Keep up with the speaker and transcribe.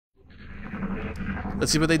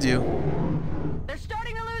Let's see what they do. They're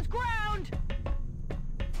starting to lose ground.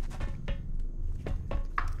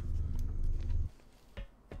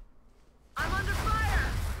 I'm under fire.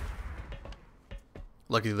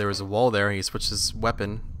 Luckily there was a wall there. He switched his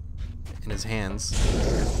weapon in his hands.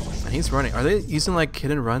 And he's running. Are they using like hit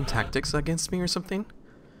and run tactics against me or something?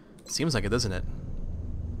 Seems like it, doesn't it?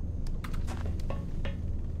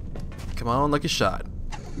 Come on, lucky shot.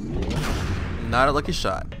 Not a lucky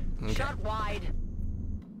shot. Okay. Shot wide.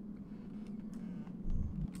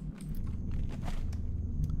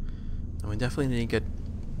 And we definitely need to get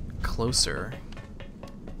closer.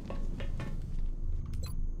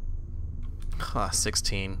 Ha,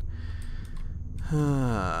 16.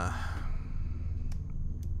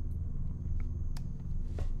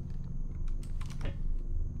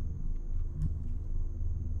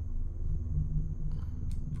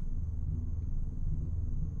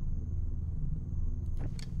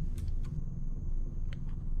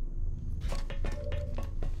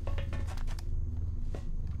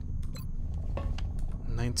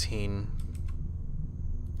 19.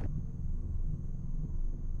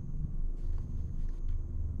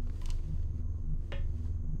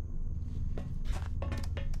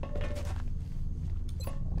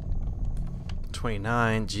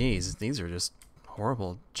 Jeez, these are just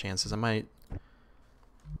horrible chances. I might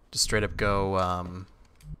just straight up go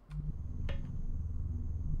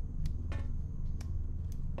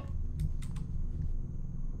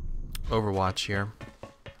Overwatch here.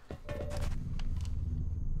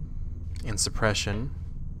 And suppression.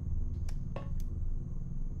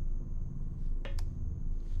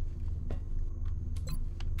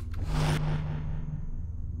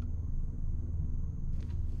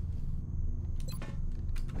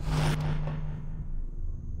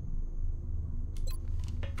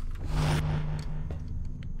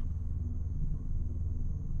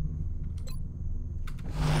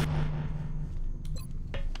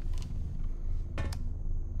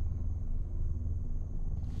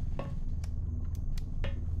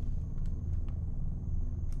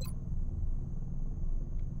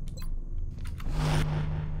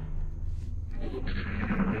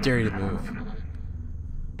 Dare you to move.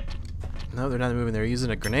 No, they're not moving. They're using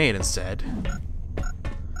a grenade instead.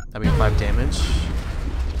 That'll be 5 damage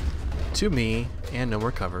to me and no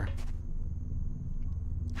more cover.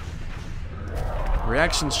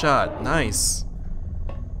 Reaction shot. Nice.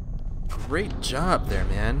 Great job there,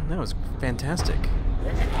 man. That was fantastic.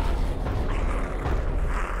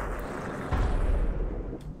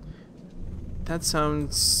 That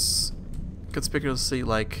sounds conspicuously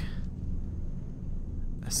like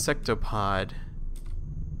a sectopod,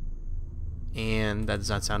 and that does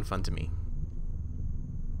not sound fun to me.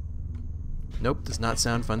 Nope, does not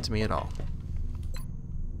sound fun to me at all.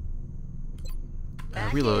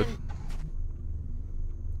 Reload.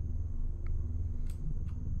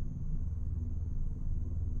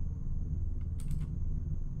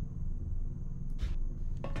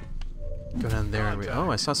 Go down there and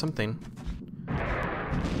oh, I saw something.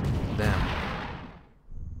 Them.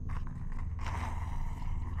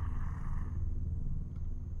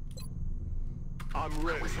 I'm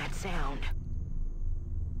ready. What was that sound?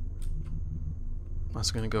 I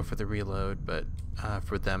was gonna go for the reload, but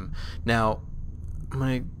for them. Now, I'm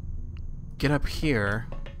gonna get up here,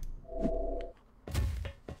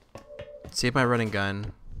 save my running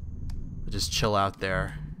gun, just chill out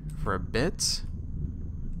there for a bit.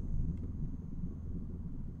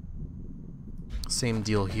 Same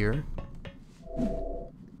deal here.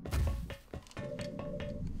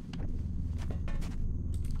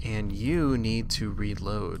 And you need to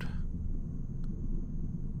reload.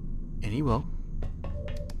 And you will.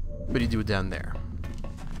 But you do it down there.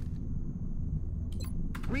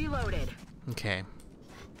 Reloaded. Okay.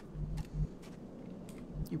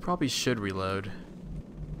 You probably should reload.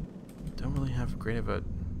 Don't really have great of a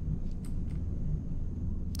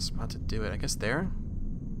spot to do it. I guess there?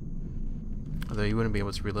 Although you wouldn't be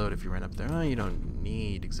able to reload if you ran up there. Oh, you don't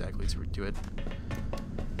need exactly to do it.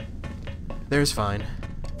 There's fine.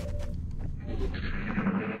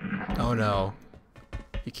 Oh no.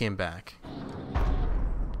 He came back.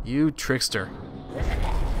 You trickster.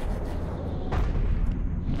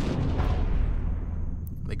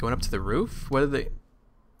 They going up to the roof? What are they?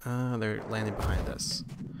 They're landing behind us.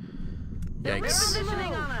 Yikes.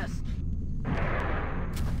 Repositioning on us.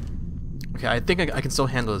 Okay, I think I can still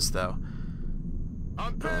handle this though.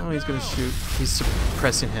 Oh, he's gonna shoot. He's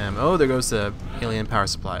suppressing him. Oh, there goes the alien power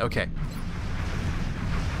supply. Okay.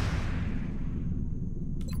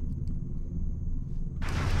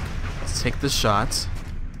 Let's take the shot.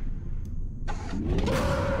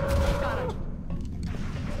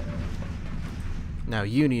 Now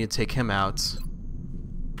you need to take him out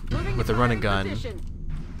Moving with to a running firing gun. position.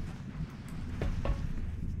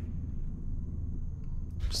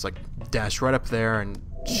 Just like dash right up there and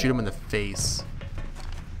shoot him in the face.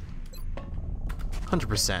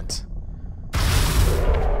 100%.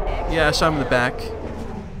 Yeah, I shot him in the back.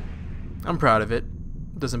 I'm proud of it.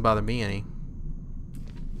 Doesn't bother me any.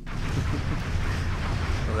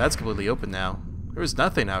 Oh, that's completely open now. There was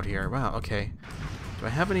nothing out here. Wow, okay. Do I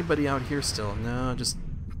have anybody out here still? No, just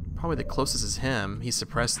probably the closest is him. He's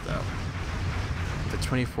suppressed though. With a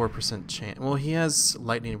 24% chance. Well, he has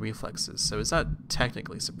lightning reflexes, so it's not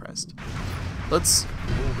technically suppressed. Let's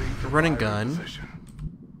run and gun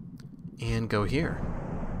and go here.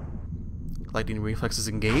 Lightning reflexes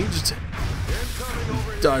engaged.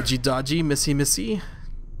 Dodgy, dodgy, missy, missy.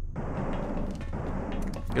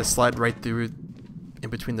 Gonna slide right through in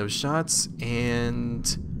between those shots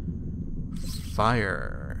and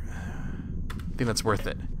fire. I think that's worth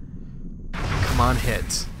it. Come on,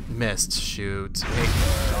 hit. Missed. Shoot.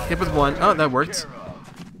 Hey, hit with one. Oh, that worked.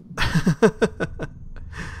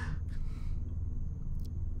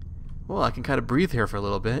 Well, I can kind of breathe here for a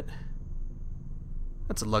little bit.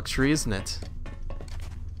 That's a luxury, isn't it?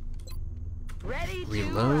 Ready to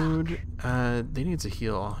Reload. They need to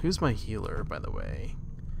heal. Who's my healer, by the way?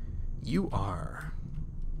 You are.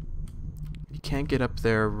 You can't get up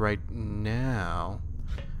there right now.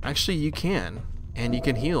 Actually, you can. And you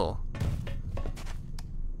can heal.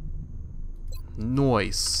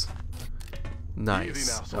 Noise.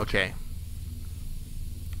 Nice. Okay.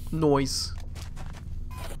 Noise.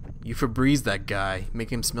 You Febreze that guy.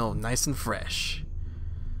 Make him smell nice and fresh.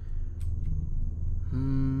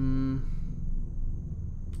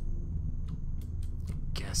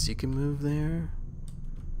 Guess you can move there.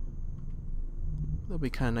 That'll be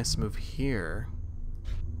kind of nice to move here.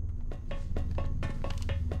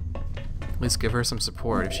 At least give her some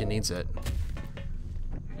support if she needs it.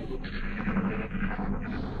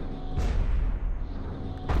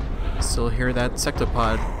 Still hear that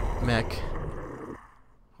sectopod mech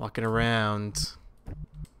walking around.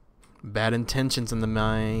 Bad intentions in the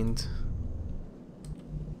mind.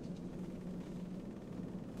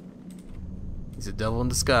 He's a devil in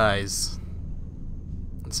disguise.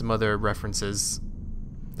 And some other references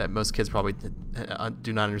that most kids probably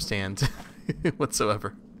do not understand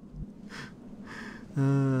whatsoever.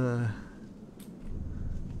 Yeah,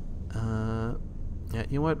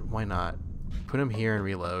 you know what? Why not? Put him here and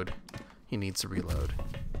reload. He needs to reload.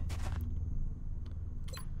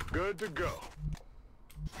 Good to go.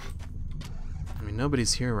 I mean,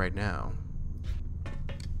 nobody's here right now.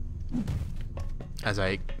 As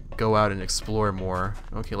I go out and explore more.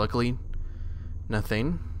 Okay, luckily,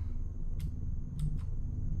 nothing.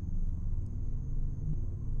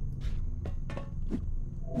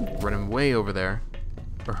 Running way over there.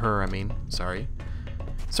 Or her, I mean. Sorry.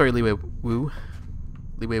 Sorry, Li Wei Wu.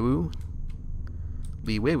 Li Wei Wu?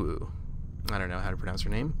 Li Wei Wu. I don't know how to pronounce her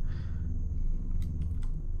name.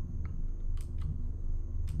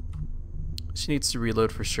 She needs to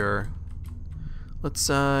reload for sure. Let's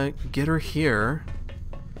get her here.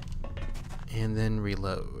 And then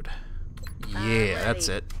reload. Yeah, that's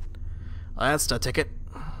it. That's the ticket.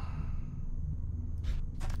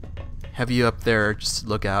 Have you up there, just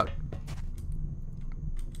look out.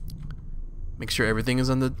 Make sure everything is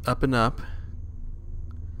on the up and up.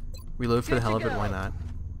 Reload for the hell of it, why not?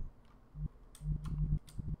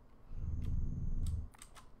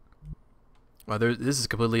 Wow, this is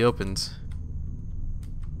completely opened.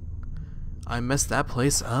 I messed that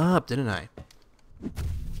place up, didn't I?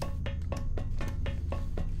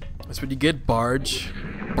 That's what you get,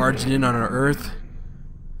 barging in on our Earth.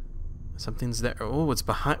 Something's there. Oh, what's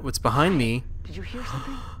behind me? Did you hear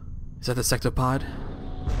something? Is that the sectopod?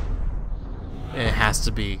 It has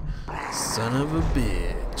to be. Son of a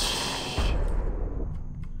bitch.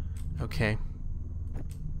 Okay.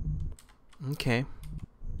 Okay.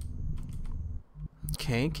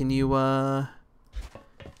 Okay, can you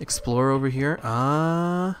explore over here?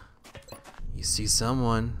 You see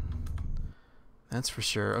someone. That's for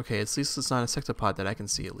sure. Okay, at least it's not a sectopod that I can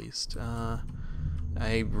see at least.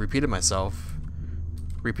 I repeated myself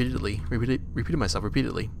repeatedly. Repeated myself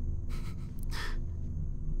repeatedly.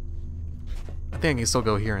 I think I can still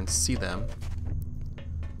go here and see them.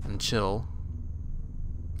 And chill.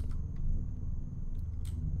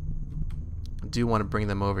 I do want to bring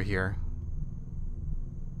them over here.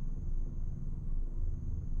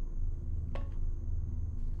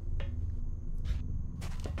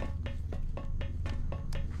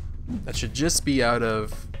 That should just be out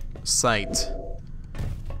of sight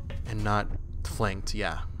and not flanked.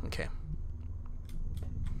 Yeah, okay.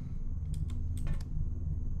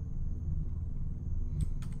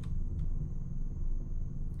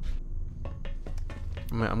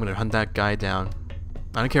 I'm gonna hunt that guy down.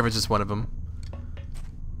 I don't care if it's just one of them.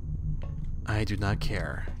 I do not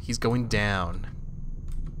care. He's going down.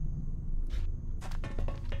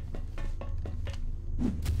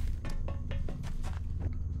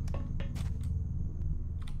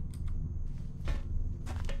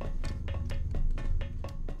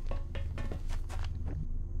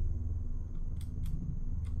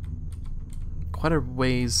 Quite a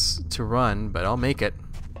ways to run, but I'll make it.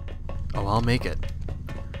 Oh, I'll make it.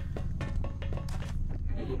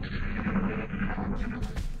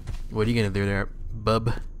 What are you gonna do there,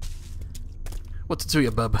 bub? What's to you,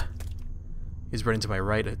 bub? He's running to my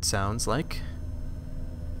right, it sounds like.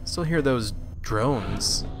 Still hear those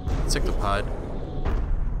drones. Cyclopod.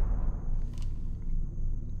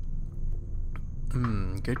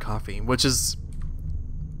 Good coffee. Which is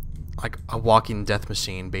like a walking death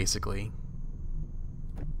machine, basically.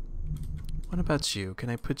 What about you? Can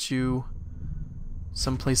I put you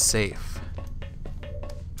someplace safe?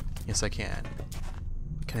 Yes, I can.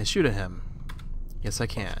 Can I shoot at him? Yes, I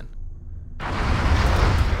can.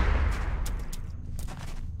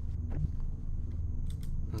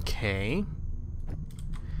 Okay.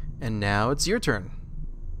 And now it's your turn.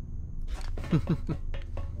 I'm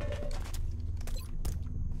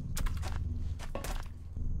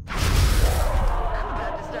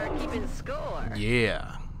about to start keeping score.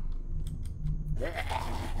 Yeah.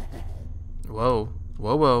 Whoa.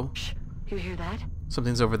 Whoa, whoa. Shh. You hear that?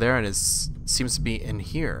 Something's over there and it seems to be in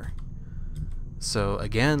here. So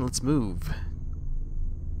again, let's move.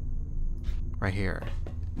 Right here.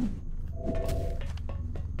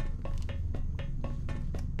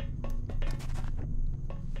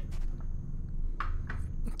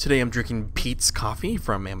 Today I'm drinking Pete's coffee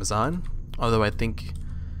from Amazon. Although I think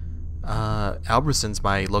Albertsons,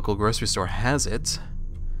 my local grocery store, has it.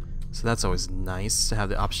 So that's always nice to have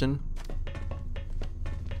the option.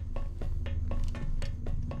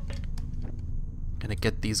 Gonna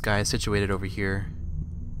get these guys situated over here.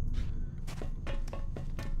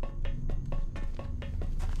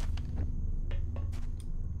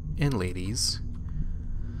 And ladies.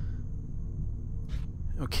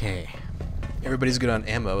 Okay. Everybody's good on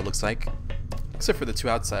ammo, it looks like. Except for the two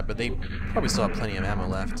outside, but they probably still have plenty of ammo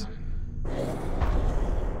left.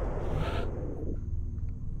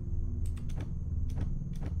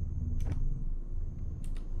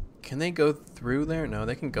 Can they go through there? No,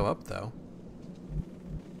 they can go up though.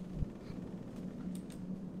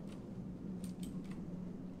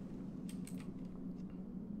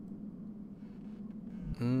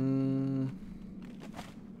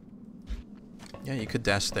 Yeah, you could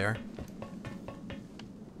dash there.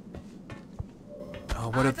 Oh,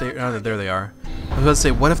 what if they... Oh, there they are. I was about to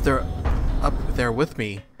say, what if they're up there with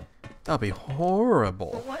me? That would be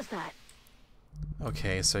horrible. What was that?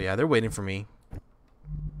 Okay, so yeah, they're waiting for me.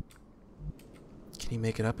 Can he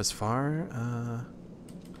make it up as far? I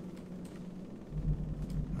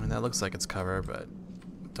mean, that looks like it's cover, but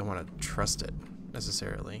don't want to trust it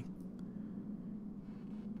necessarily.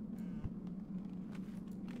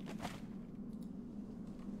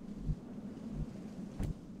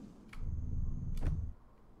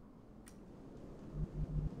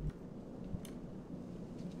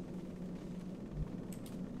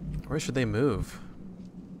 Where should they move?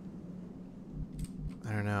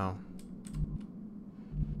 I don't know.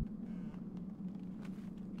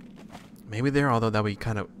 Maybe there, although that would be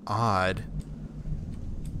kind of odd.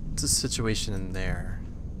 What's the situation in there?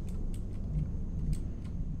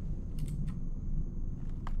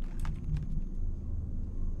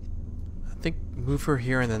 I think move her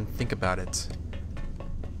here and then think about it.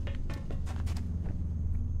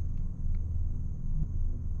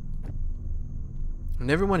 And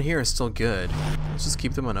everyone here is still good. Let's just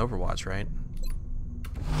keep them on Overwatch, right?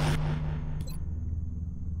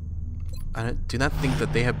 I do not think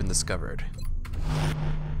that they have been discovered.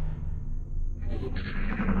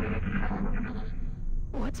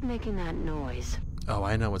 What's making that noise? Oh,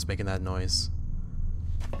 I know what's making that noise.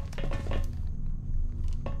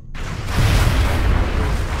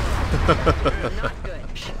 Not good.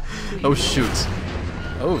 Oh shoot.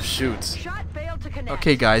 Oh shoot. Shot failed to connect.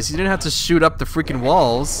 Okay guys, you didn't have to shoot up the freaking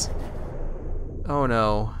walls. Oh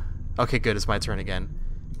no. Okay, good, it's my turn again.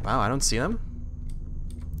 Wow, I don't see them?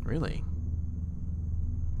 Really?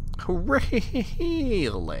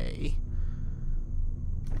 Really?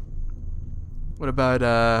 What about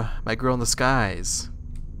my girl in the skies?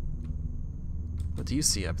 What do you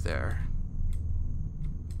see up there?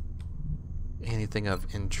 Anything of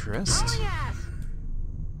interest? Oh, yes.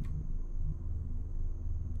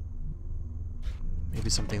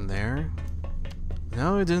 Maybe something there?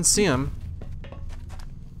 No, I didn't see him.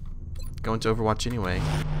 going to Overwatch anyway.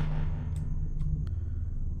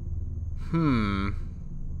 I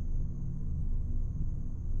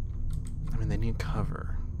mean, they need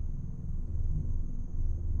cover.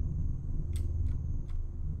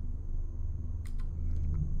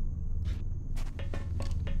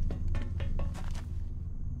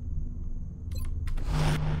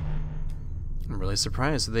 I'm really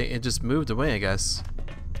surprised. It just moved away, I guess.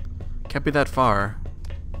 Can't be that far.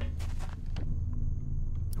 I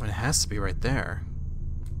mean, it has to be right there.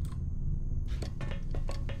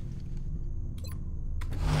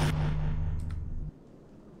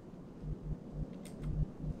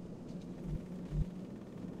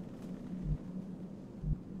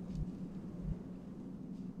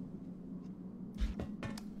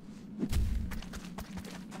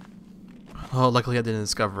 Oh, luckily I didn't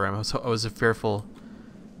discover him. I was fearful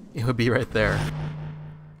it would be right there.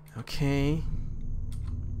 Okay.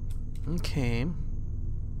 Okay.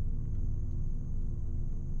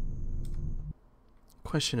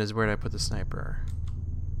 Question is, where did I put the sniper?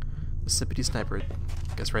 The sippity sniper,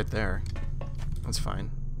 I guess right there. That's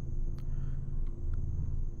fine.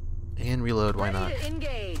 And reload, why not?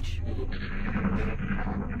 Engage.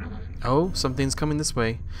 Oh, something's coming this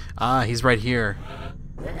way. Ah, he's right here.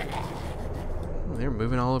 They're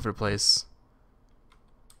moving all over the place.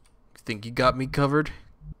 Think you got me covered?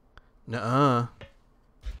 Nuh-uh.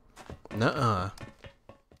 Nuh-uh.